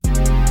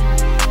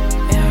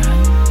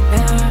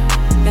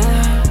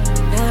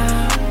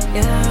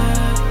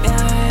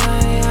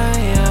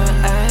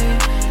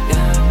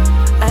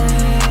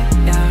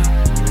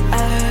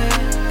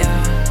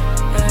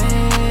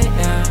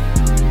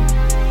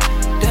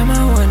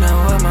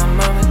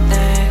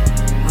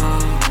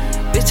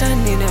Bitch, I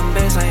need them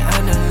bands like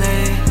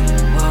underlay.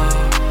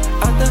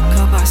 Whoa, out the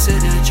cup, I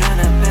sit there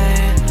tryna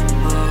bang.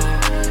 Whoa,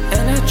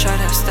 and I try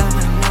to stop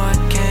me, no I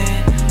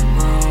can't.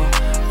 Whoa,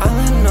 all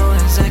I know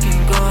is I can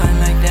go out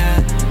like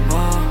that.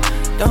 Whoa,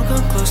 don't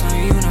come close, no,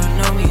 you don't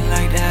know me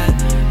like that.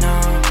 No,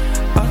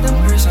 all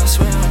them perks, I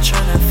swear I'm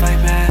tryna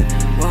fight back.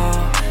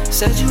 Whoa,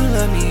 said you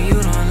love me, you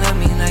don't love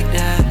me like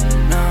that.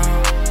 No,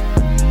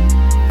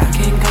 I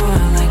can't go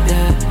out like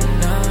that.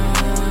 No,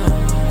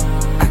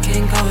 I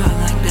can't go out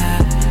like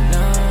that.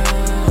 No,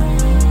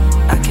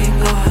 I can't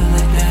go out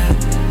like that.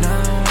 No,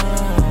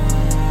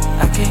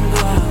 I can't go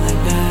out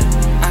like that.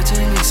 I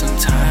just need some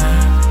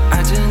time, I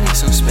just need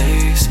some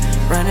space.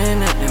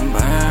 Running at them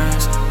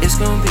burns, it's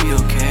gon' be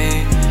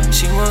okay.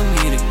 She want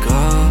me to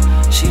go,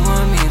 she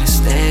want me to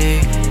stay.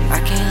 I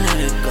can't let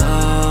it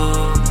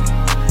go.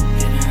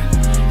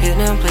 Hit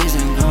them plays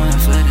and go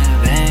and flood that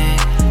bank.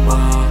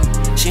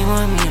 Whoa, she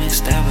want me to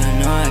stop, but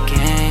no I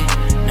can't.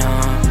 No,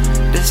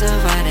 this a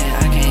vibe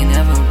that I can't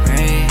never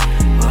break.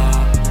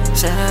 Whoa,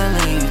 said I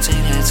let you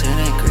take that to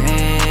the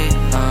grave.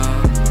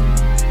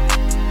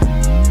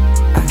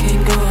 I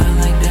can't go out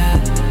like that.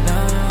 No,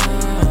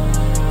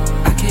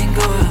 I can't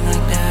go out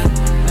like that.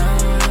 No,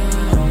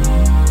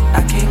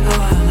 I can't go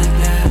out like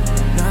that.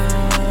 No,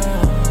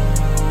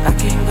 I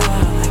can't go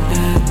out like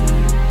that.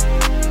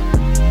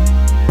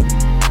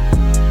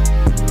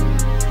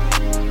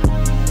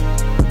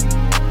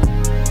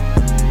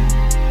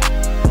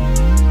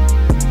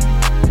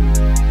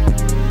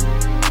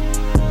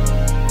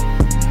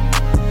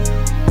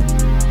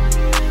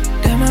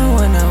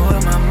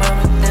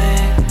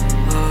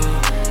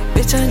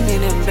 Bitch, I need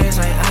them bands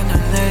like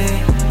underlay.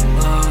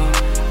 Whoa,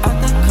 out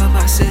the cup,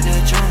 I sit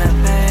there tryna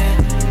bang.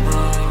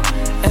 Whoa,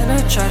 and I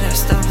try to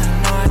stop it,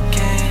 no I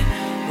can't.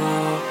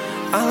 Whoa,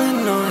 all I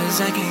know is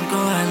I can go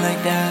out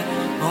like that.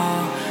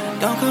 Whoa,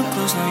 don't come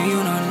close, no, you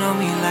don't know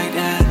me like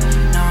that.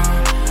 No,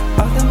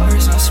 all them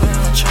perks, I swear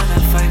I'm tryna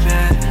fight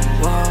back.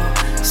 Whoa,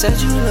 said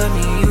you love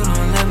me, you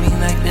don't let me.